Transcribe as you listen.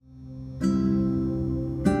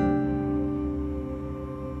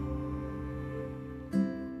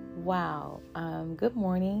Wow. Good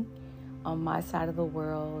morning on my side of the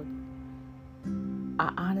world.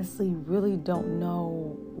 I honestly really don't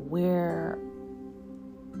know where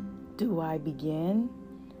do I begin.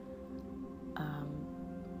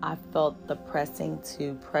 I felt the pressing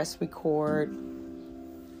to press record,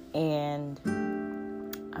 and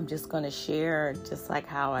I'm just going to share just like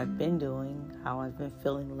how I've been doing, how I've been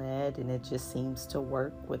feeling led, and it just seems to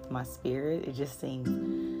work with my spirit. It just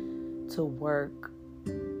seems to work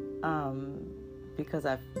because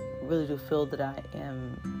I really do feel that I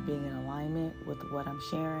am being in alignment with what I'm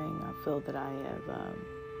sharing. I feel that I have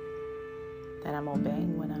that I'm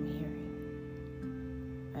obeying what I'm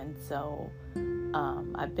hearing. And so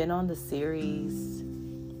I've been on the series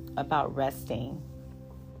about resting.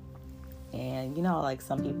 And like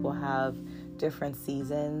some people have different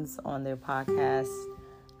seasons on their podcast.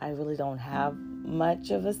 I really don't have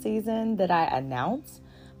much of a season that I announce,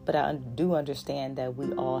 but I do understand that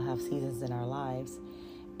we all have seasons in our lives.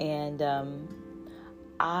 And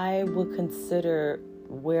I would consider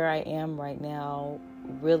where I am right now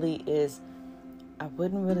really is, I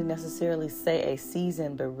wouldn't really necessarily say a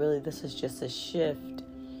season, but really this is just a shift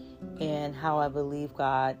in how I believe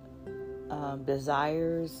God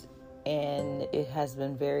desires. And it has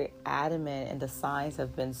been very adamant, and the signs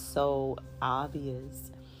have been so obvious.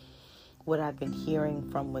 What I've been hearing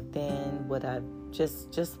from within, what I've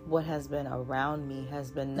just what has been around me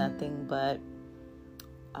has been nothing but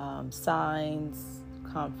signs,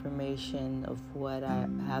 confirmation of what I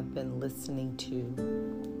have been listening to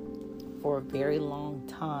for a very long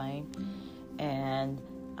time. And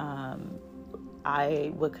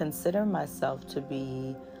I would consider myself to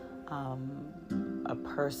be a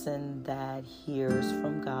person that hears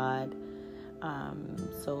from God.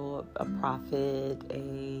 So a prophet,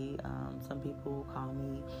 some people call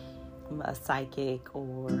me a psychic,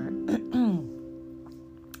 or an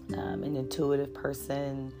intuitive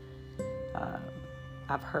person.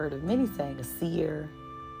 I've heard of many saying a seer,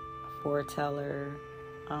 a foreteller.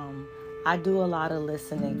 I do a lot of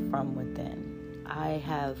listening from within. I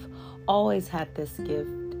have always had this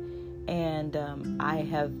gift, and I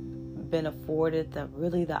have been afforded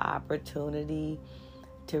the opportunity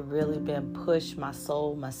to really been push my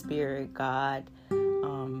soul, my spirit, God,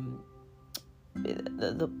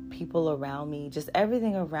 the people around me, just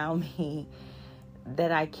everything around me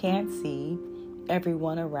that I can't see,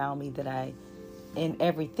 everyone around me and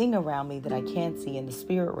everything around me that I can't see in the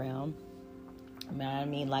spirit realm. I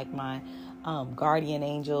mean, like my guardian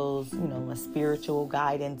angels, my spiritual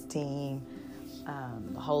guidance team,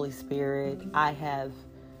 the Holy Spirit. I have,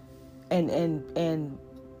 and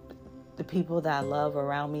the people that I love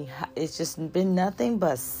around me, it's just been nothing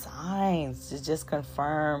but signs to just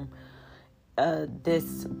confirm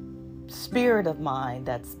this spirit of mine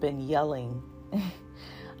that's been yelling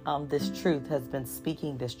this truth, has been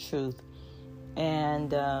speaking this truth.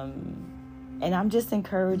 And I'm just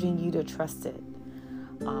encouraging you to trust it.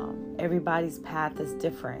 Everybody's path is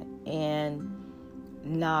different, and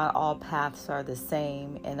not all paths are the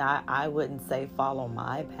same. And I wouldn't say follow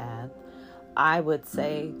my path. I would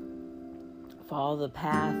say follow the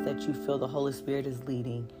path that you feel the Holy Spirit is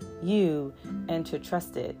leading you, and to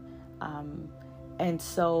trust it. And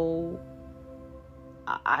so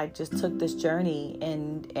I just took this journey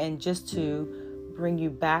and just to bring you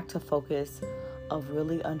back to focus of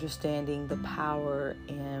really understanding the power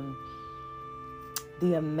and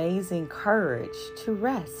the amazing courage to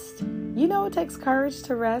rest. It takes courage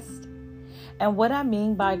to rest. And what I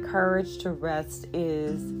mean by courage to rest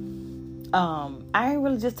is, I ain't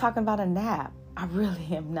really just talking about a nap. I really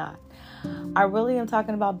am not. I really am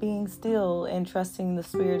talking about being still and trusting the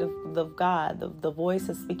Spirit of God, the voice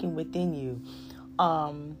is speaking within you.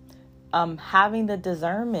 Having the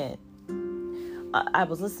discernment. I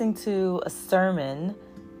was listening to a sermon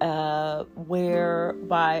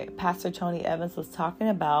whereby Pastor Tony Evans was talking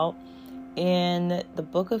about in the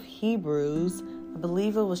book of Hebrews. I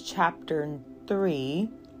believe it was chapter 3.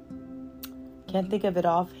 Can't think of it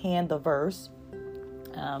offhand, the verse.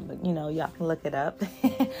 But y'all can look it up.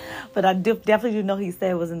 But I definitely do know he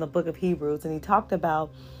said it was in the book of Hebrews, and he talked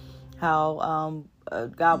about how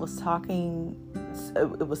God was talking.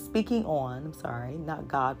 It was speaking on. I'm sorry, not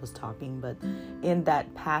God was talking, but in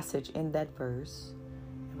that passage, in that verse,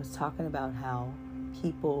 it was talking about how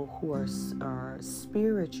people who are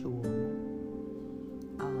spiritual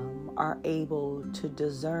are able to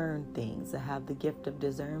discern things, that have the gift of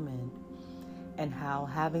discernment, and how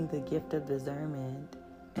having the gift of discernment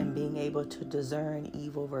and being able to discern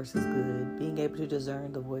evil versus good, being able to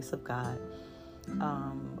discern the voice of God,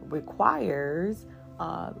 requires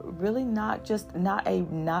really not just,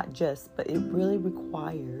 but it really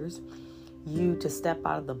requires you to step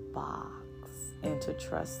out of the box and to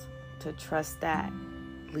trust that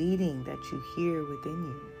leading that you hear within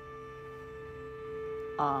you.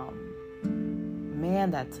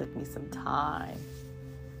 Man, that took me some time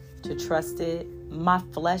to trust it. My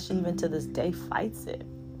flesh, even to this day, fights it.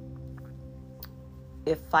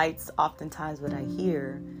 It fights oftentimes what I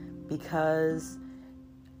hear because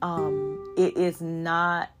it is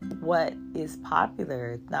not what is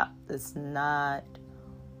popular. It's not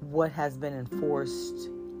what has been enforced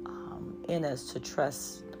in us to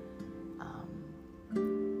trust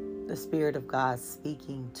the Spirit of God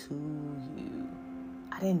speaking to you.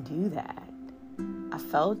 I didn't do that. I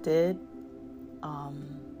felt it.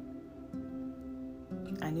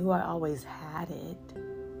 I knew I always had it.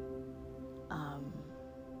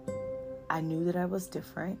 I knew that I was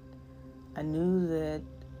different. I knew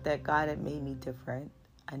that God had made me different.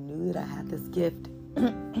 I knew that I had this gift.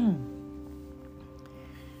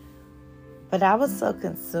 But I was so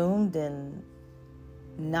consumed in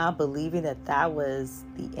not believing that was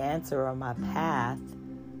the answer or my path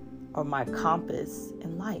or my compass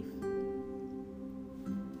in life.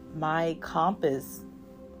 My compass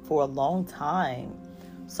for a long time,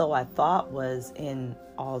 so I thought, was in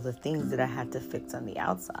all the things that I had to fix on the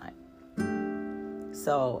outside.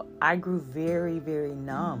 So I grew very, very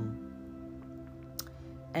numb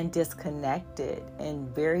and disconnected and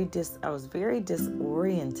I was very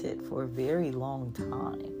disoriented for a very long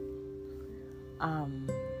time.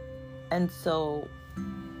 And so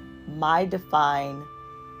my divine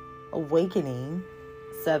awakening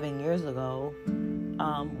 7 years ago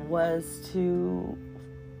was to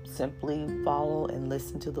simply follow and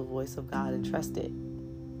listen to the voice of God and trust it.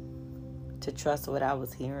 To trust what I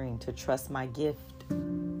was hearing, to trust my gift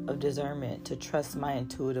of discernment, to trust my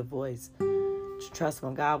intuitive voice, to trust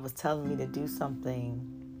when God was telling me to do something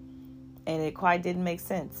and it quite didn't make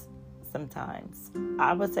sense sometimes.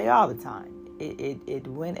 I would say all the time. It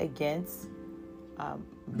went against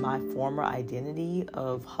my former identity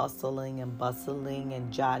of hustling and bustling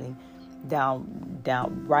and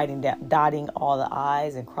dotting all the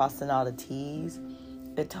I's and crossing all the T's.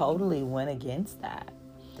 It totally went against that.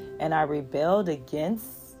 And I rebelled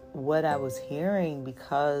against what I was hearing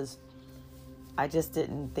because I just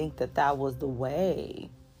didn't think that was the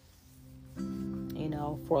way.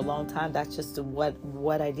 For a long time, that's just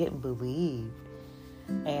what I didn't believe.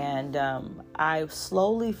 And I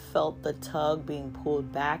slowly felt the tug being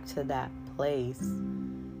pulled back to that place,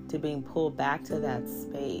 to being pulled back to that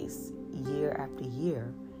space year after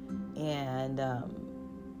year. And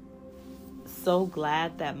so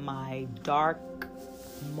glad that my dark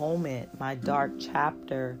moment, my dark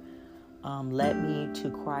chapter, led me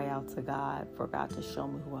to cry out to God for God to show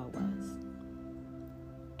me who I was.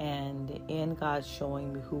 And in God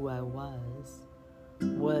showing me who I was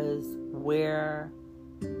where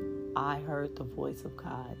I heard the voice of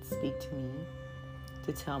God speak to me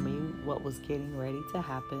to tell me what was getting ready to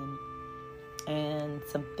happen, and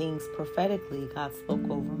some things prophetically God spoke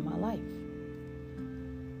over my life.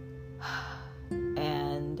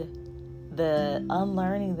 And the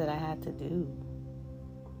unlearning that I had to do,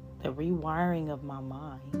 the rewiring of my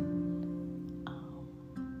mind,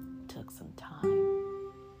 took some time.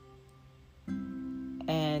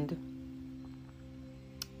 And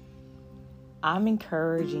I'm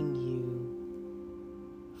encouraging you,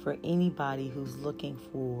 for anybody who's looking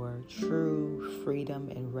for true freedom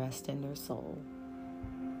and rest in their soul,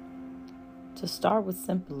 to start with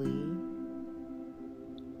simply,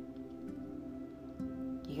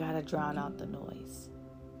 you got to drown out the noise.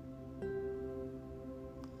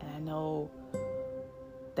 And I know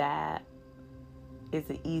that is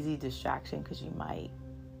an easy distraction because you might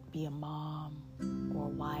be a mom or a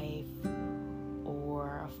wife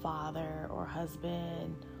or a father or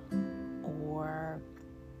husband, or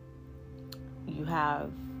you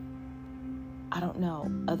have,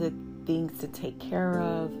 other things to take care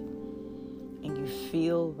of, and you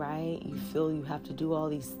feel you have to do all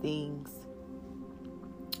these things,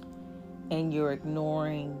 and you're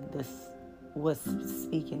ignoring what's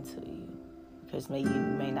speaking to you because maybe you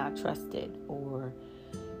may not trust it, or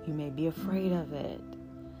you may be afraid of it.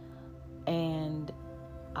 And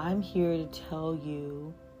I'm here to tell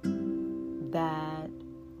you that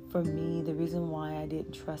for me, the reason why I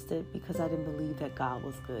didn't trust it, because I didn't believe that God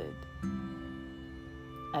was good.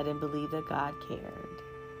 I didn't believe that God cared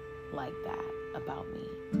like that about me.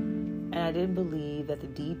 And I didn't believe that the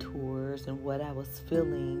detours and what I was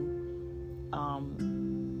feeling,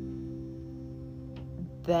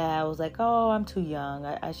 that I was like, oh, I'm too young.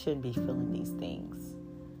 I shouldn't be feeling these things.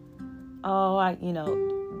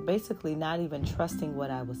 basically not even trusting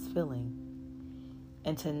what I was feeling,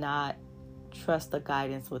 and to not trust the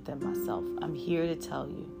guidance within myself. I'm here to tell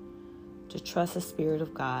you to trust the Spirit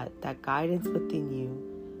of God, that guidance within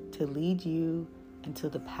you, to lead you into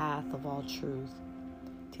the path of all truth,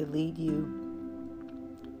 to lead you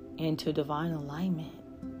into divine alignment.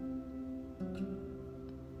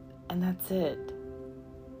 And that's it.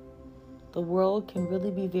 The world can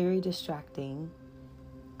really be very distracting.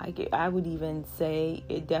 I would even say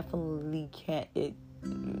it definitely it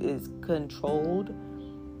is controlled,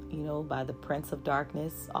 by the Prince of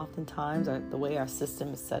Darkness oftentimes, or the way our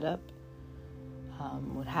system is set up.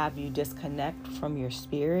 Would have you disconnect from your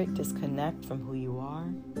spirit, disconnect from who you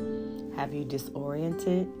are, have you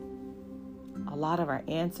disoriented. A lot of our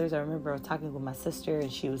answers, I remember I was talking with my sister,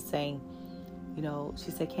 and she was saying,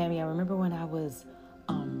 she said, Cammie, I remember when I was,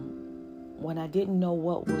 when I didn't know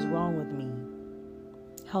what was wrong with me,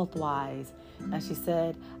 health-wise. And she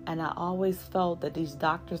said, and I always felt that these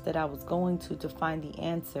doctors that I was going to find the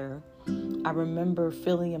answer, I remember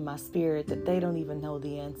feeling in my spirit that they don't even know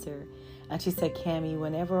the answer. And she said, Cammie,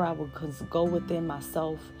 whenever I would go within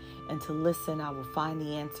myself and to listen, I will find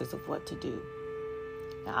the answers of what to do.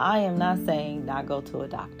 Now, I am not saying not go to a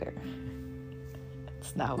doctor.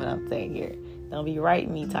 That's not what I'm saying here. Don't be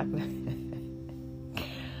writing me talking.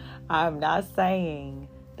 I'm not saying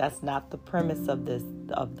that's not the premise of this,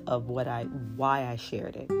 of why I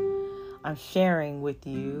shared it. I'm sharing with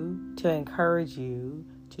you to encourage you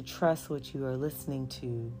to trust what you are listening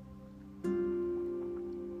to.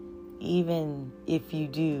 Even if you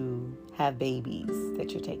do have babies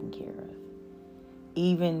that you're taking care of.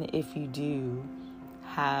 Even if you do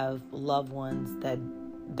have loved ones that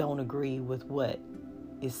don't agree with what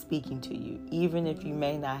is speaking to you. Even if you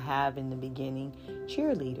may not have in the beginning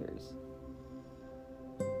cheerleaders.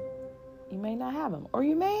 You may not have them, or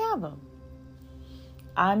you may have them.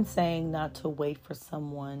 I'm saying not to wait for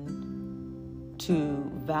someone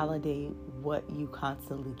to validate what you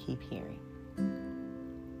constantly keep hearing.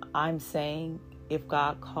 I'm saying if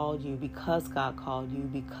God called you, because God called you,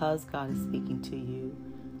 because God is speaking to you,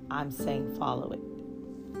 I'm saying follow it.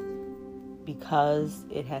 Because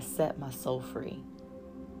it has set my soul free.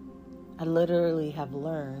 I literally have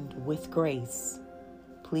learned with grace.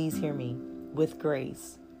 Please hear me. With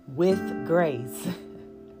grace. With grace.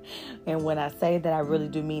 And when I say that, I really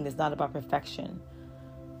do mean it's not about perfection.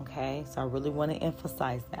 Okay? So I really want to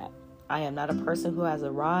emphasize that. I am not a person who has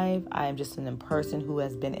arrived. I am just a person who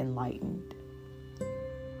has been enlightened.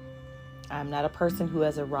 I am not a person who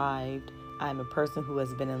has arrived. I am a person who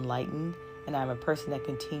has been enlightened. And I'm a person that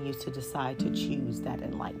continues to decide to choose that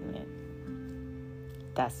enlightenment.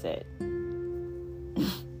 That's it.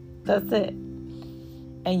 That's it.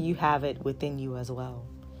 And you have it within you as well.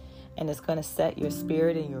 And it's going to set your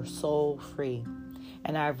spirit and your soul free.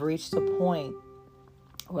 And I've reached a point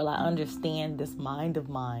where I understand this mind of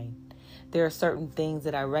mine. There are certain things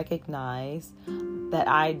that I recognize that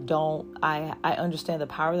I understand the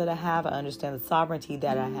power that I have. I understand the sovereignty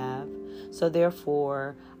that I have. So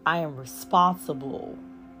therefore, I am responsible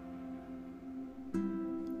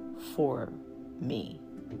for me.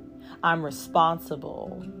 I'm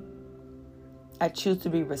responsible. I choose to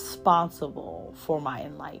be responsible for my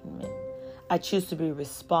enlightenment. I choose to be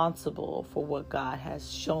responsible for what God has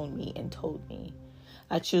shown me and told me.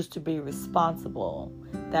 I choose to be responsible.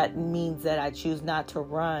 That means that I choose not to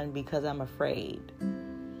run because I'm afraid.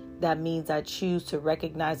 That means I choose to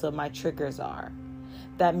recognize what my triggers are.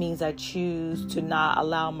 That means I choose to not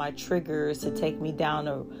allow my triggers to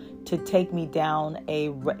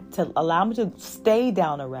allow me to stay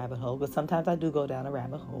down a rabbit hole, because sometimes I do go down a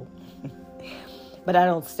rabbit hole, but I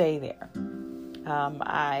don't stay there.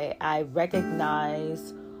 I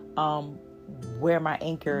recognize where my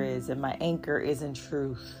anchor is, and my anchor is in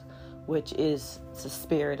truth, which is the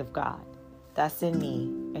Spirit of God. That's in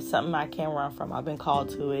me. It's something I can't run from. I've been called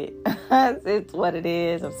to it. It's what it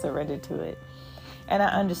is. I'm surrendered to it. And I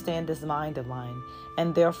understand this mind of mine.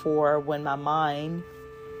 And therefore, when my mind,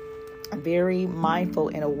 I'm very mindful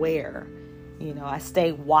and aware. I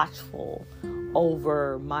stay watchful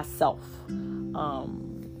over myself.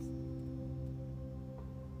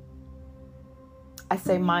 I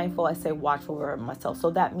say mindful, I say watchful over myself.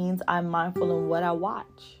 So that means I'm mindful in what I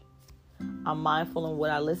watch. I'm mindful in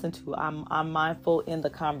what I listen to. I'm mindful in the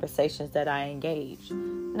conversations that I engage.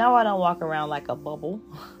 No, I don't walk around like a bubble,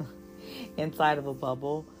 inside of a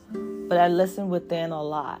bubble, but I listen within a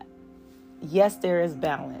lot. Yes, there is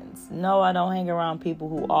balance. No, I don't hang around people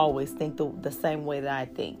who always think the same way that I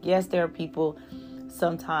think. Yes, there are people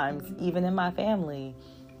sometimes, even in my family,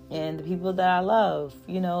 and the people that I love,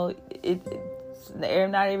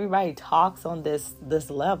 Not everybody talks on this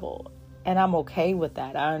level. And I'm okay with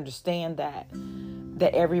that. I understand that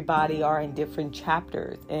everybody are in different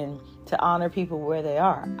chapters, and to honor people where they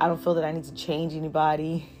are. I don't feel that I need to change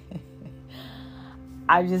anybody.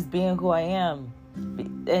 I'm just being who I am,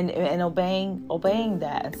 and obeying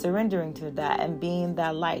that, and surrendering to that, and being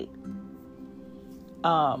that light.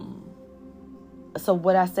 So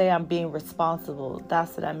what I say, I'm being responsible.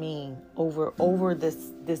 That's what I mean. Over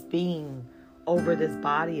this being, over this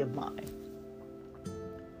body of mine.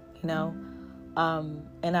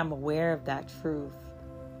 And I'm aware of that truth.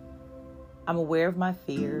 I'm aware of my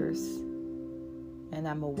fears, and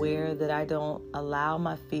I'm aware that I don't allow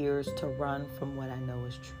my fears to run from what I know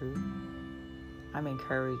is true. I would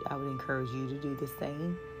encourage you to do the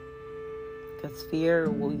same, because fear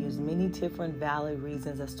will use many different valid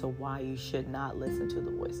reasons as to why you should not listen to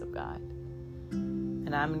the voice of God.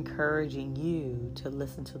 And I'm encouraging you to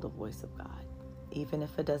listen to the voice of God, even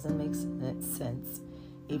if it doesn't make sense,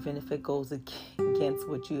 even if it goes against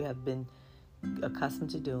what you have been accustomed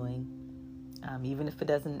to doing. Even if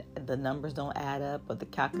the numbers don't add up, or the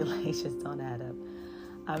calculations don't add up.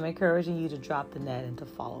 I'm encouraging you to drop the net and to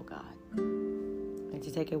follow God, and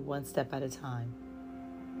to take it one step at a time.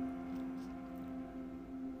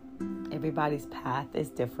 Everybody's path is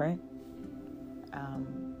different. I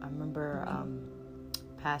remember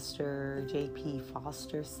Pastor J.P.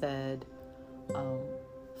 Foster said,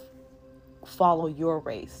 follow your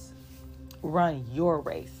race. Run your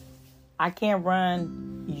race. I can't run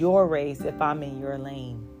your race if I'm in your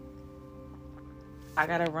lane. I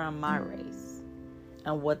got to run my race,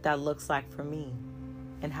 and what that looks like for me,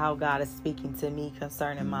 and how God is speaking to me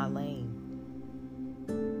concerning my lane.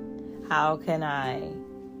 How can I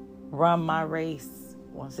run my race,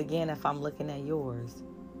 once again, if I'm looking at yours?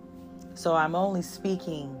 So I'm only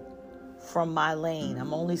speaking from my lane.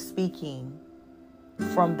 I'm only speaking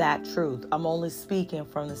from that truth. I'm only speaking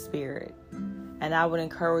from the Spirit. And I would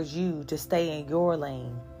encourage you to stay in your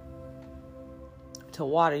lane, to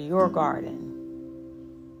water your garden,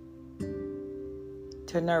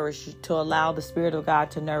 to allow the Spirit of God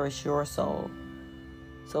to nourish your soul.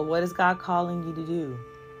 So what is God calling you to do?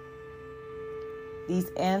 These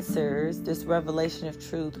answers, this revelation of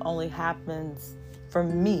truth, only happens for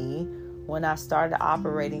me when I started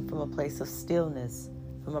operating from a place of stillness,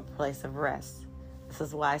 from a place of rest. This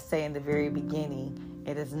is why I say in the very beginning,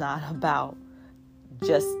 it is not about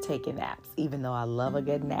just taking naps, even though I love a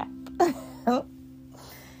good nap.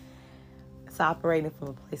 It's operating from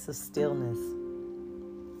a place of stillness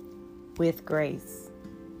with grace.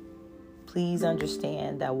 Please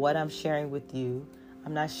understand that what I'm sharing with you,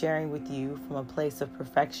 I'm not sharing with you from a place of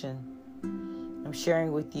perfection. I'm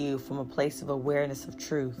sharing with you from a place of awareness of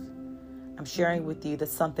truth. I'm sharing with you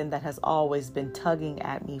that's something that has always been tugging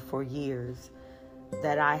at me for years,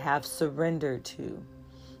 that I have surrendered to.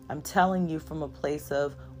 I'm telling you from a place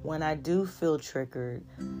of when I do feel triggered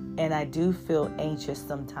and I do feel anxious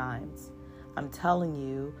sometimes. I'm telling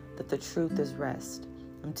you that the truth is rest.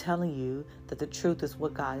 I'm telling you that the truth is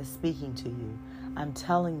what God is speaking to you. I'm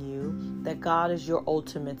telling you that God is your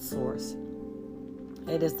ultimate source.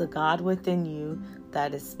 It is the God within you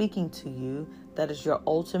that is speaking to you, that is your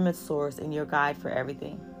ultimate source and your guide for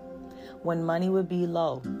everything. When money would be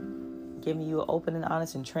low, giving you an open and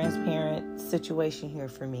honest and transparent situation here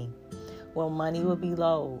for me. When money would be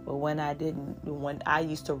low, or when I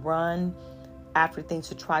used to run after things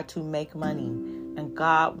to try to make money, and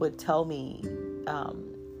God would tell me,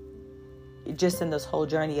 just in this whole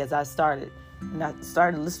journey as I started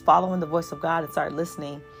following the voice of God and started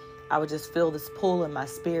listening, I would just feel this pull in my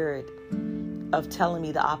spirit of telling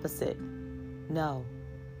me the opposite. No,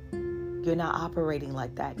 you're not operating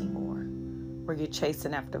like that anymore, where you're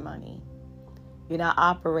chasing after money. You're not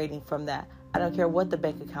operating from that. I don't care what the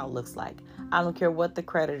bank account looks like. I don't care what the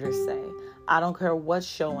creditors say. I don't care what's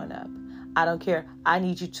showing up. I don't care. I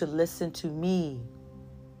need you to listen to me.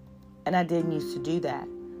 And I didn't used to do that.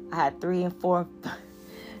 I had 3 and 4,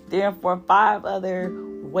 5 other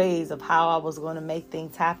ways of how I was going to make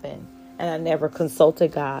things happen. And I never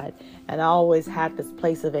consulted God. And I always had this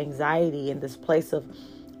place of anxiety and this place of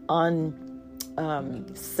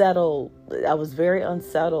unsettled. I was very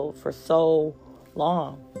unsettled for so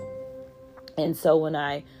long. And so when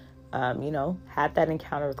I, had that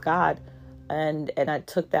encounter with God, and I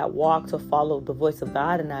took that walk to follow the voice of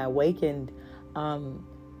God, and I awakened,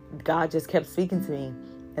 God just kept speaking to me.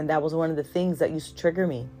 And that was one of the things that used to trigger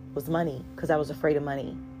me, was money, because I was afraid of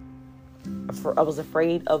money. I was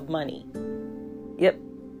afraid of money. Yep.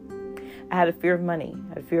 I had a fear of money. I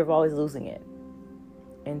had a fear of always losing it.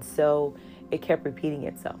 And so it kept repeating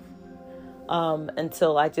itself.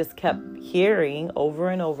 until I just kept hearing over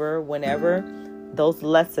and over whenever those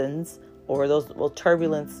lessons or those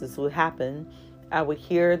turbulences would happen. I would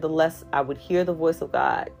hear the voice of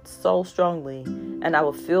God so strongly, and I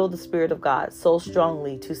would feel the Spirit of God so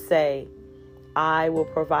strongly to say, I will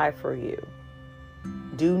provide for you.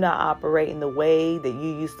 Do not operate in the way that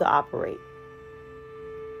you used to operate.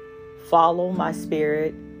 Follow my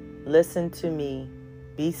Spirit. Listen to me.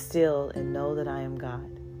 Be still and know that I am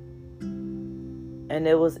God. And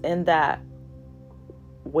it was in that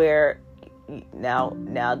where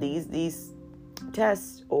now these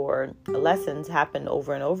tests or lessons happened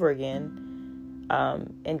over and over again.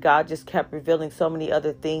 And God just kept revealing so many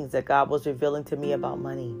other things that God was revealing to me about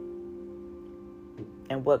money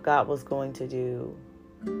and what God was going to do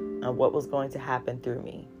and what was going to happen through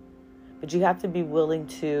me. But you have to be willing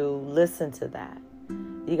to listen to that.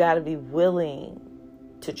 You got to be willing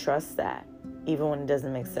to trust that, even when it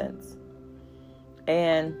doesn't make sense.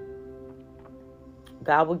 And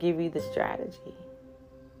God will give you the strategy.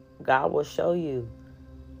 God will show you.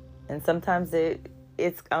 And sometimes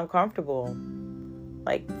it's uncomfortable.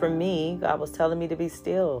 Like for me, God was telling me to be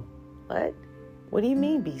still. What? What do you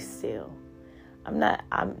mean be still? I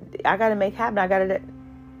got to make happen. I got to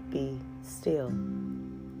be still.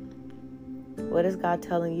 What is God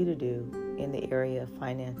telling you to do in the area of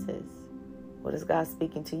finances? What is God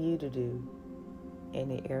speaking to you to do in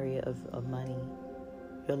the area of money?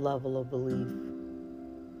 Your level of belief.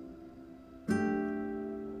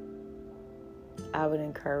 I would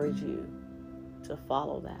encourage you to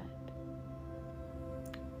follow that.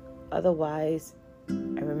 Otherwise,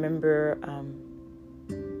 I remember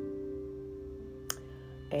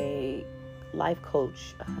a life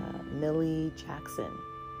coach, Millie Jackson.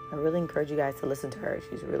 I really encourage you guys to listen to her.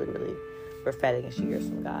 She's really, really prophetic and she hears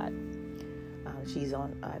from God.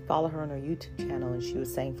 I follow her on her YouTube channel, and she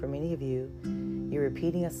was saying, for many of you, you're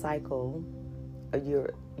repeating a cycle,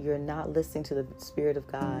 or you're not listening to the Spirit of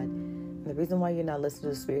God. And the reason why you're not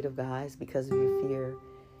listening to the Spirit of God is because of your fear.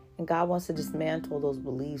 And God wants to dismantle those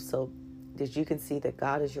beliefs so that you can see that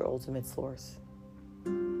God is your ultimate source.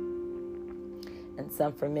 And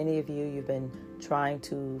for many of you, you've been trying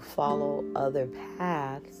to follow other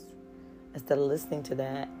paths instead of listening to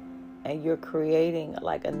that. And you're creating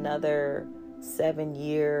like another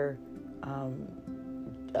 7-year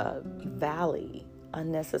valley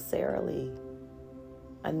unnecessarily.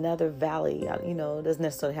 Another valley, it doesn't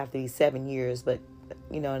necessarily have to be 7 years, but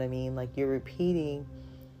you know what I mean? Like you're repeating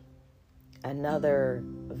another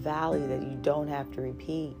valley that you don't have to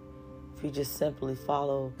repeat if you just simply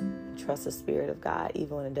follow and trust the Spirit of God,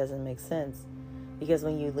 even when it doesn't make sense. Because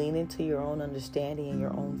when you lean into your own understanding and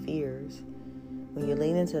your own fears, when you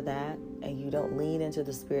lean into that and you don't lean into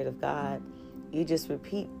the Spirit of God, you just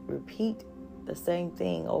repeat the same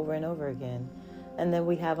thing over and over again. And then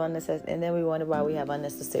we wonder why we have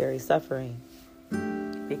unnecessary suffering.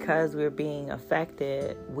 Because we're being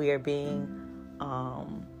affected, we're believing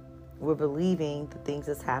the things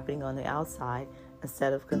that's happening on the outside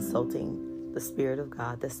instead of consulting the Spirit of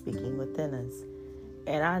God that's speaking within us.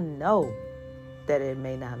 And I know that it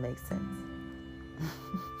may not make sense.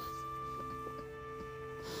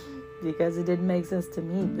 Because it didn't make sense to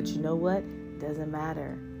me. But you know what? It doesn't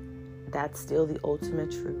matter. That's still the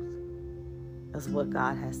ultimate truth. That's what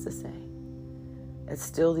God has to say. It's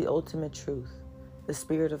still the ultimate truth. The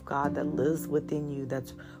Spirit of God that lives within you,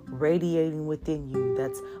 that's radiating within you,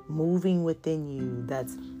 that's moving within you,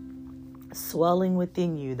 that's swelling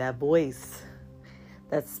within you, that voice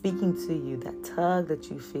that's speaking to you, that tug that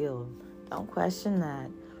you feel. Don't question that.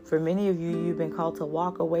 For many of you, you've been called to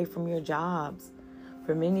walk away from your jobs.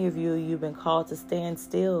 For many of you, you've been called to stand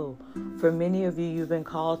still. For many of you, you've been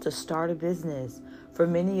called to start a business. For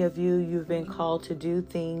many of you, you've been called to do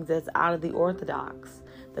things that's out of the orthodox,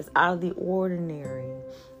 that's out of the ordinary.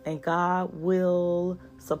 And God will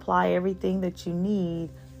supply everything that you need,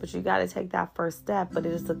 but you got to take that first step. But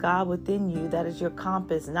it is the God within you that is your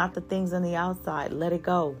compass, not the things on the outside. Let it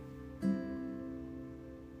go.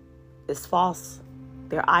 It's false.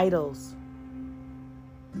 They're idols.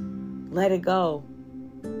 Let it go.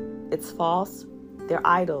 It's false. They're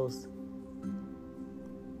idols.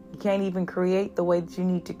 You can't even create the way that you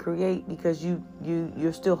need to create because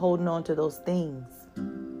you're still holding on to those things.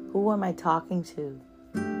 Who am I talking to?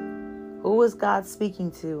 Who is God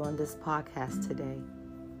speaking to on this podcast today?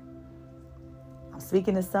 I'm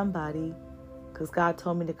speaking to somebody because God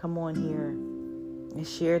told me to come on here and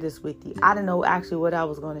share this with you. I didn't know actually what I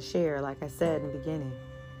was going to share, like I said in the beginning.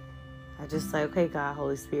 I just say, okay, God,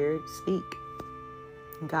 Holy Spirit, speak.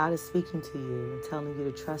 And God is speaking to you and telling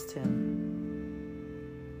you to trust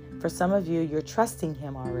Him. For some of you, you're trusting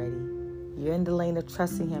Him already. You're in the lane of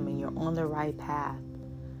trusting Him, and you're on the right path.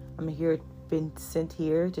 I'm here, been sent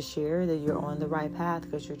here to share that you're on the right path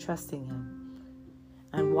because you're trusting Him.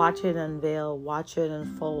 And watch it unveil, watch it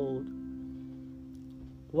unfold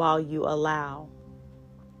while you allow.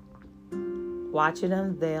 Watch it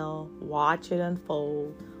unveil, watch it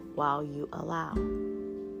unfold while you allow.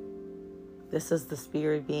 This is the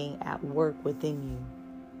Spirit being at work within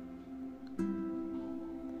you,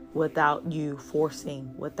 without you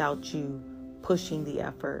forcing, without you pushing the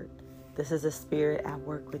effort. This is a Spirit at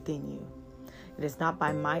work within you. It is not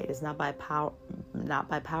by might, it is not by power,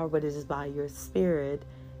 but it is by your Spirit,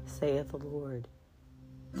 saith the Lord.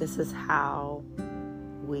 This is how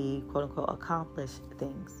we, quote unquote, accomplish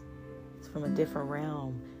things. It's from a different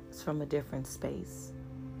realm. It's from a different space.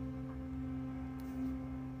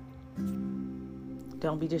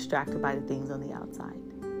 Don't be distracted by the things on the outside.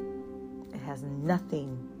 It has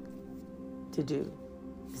nothing to do.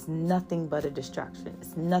 It's nothing but a distraction.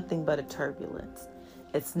 It's nothing but a turbulence.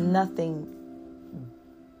 It's nothing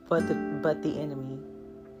but the enemy.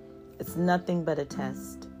 It's nothing but a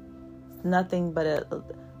test. It's nothing but a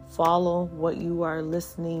follow what you are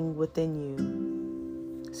listening within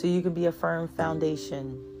you, so you can be a firm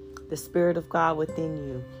foundation. The Spirit of God within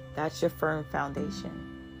you, that's your firm foundation.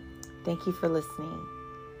 Thank you for listening.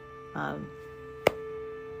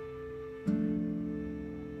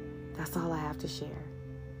 That's all I have to share.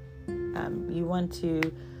 You want to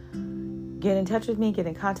get in touch with me, get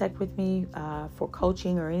in contact with me for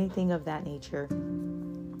coaching or anything of that nature,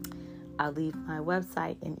 I'll leave my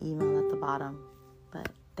website and email at the bottom. But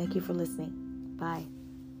thank you for listening. Bye.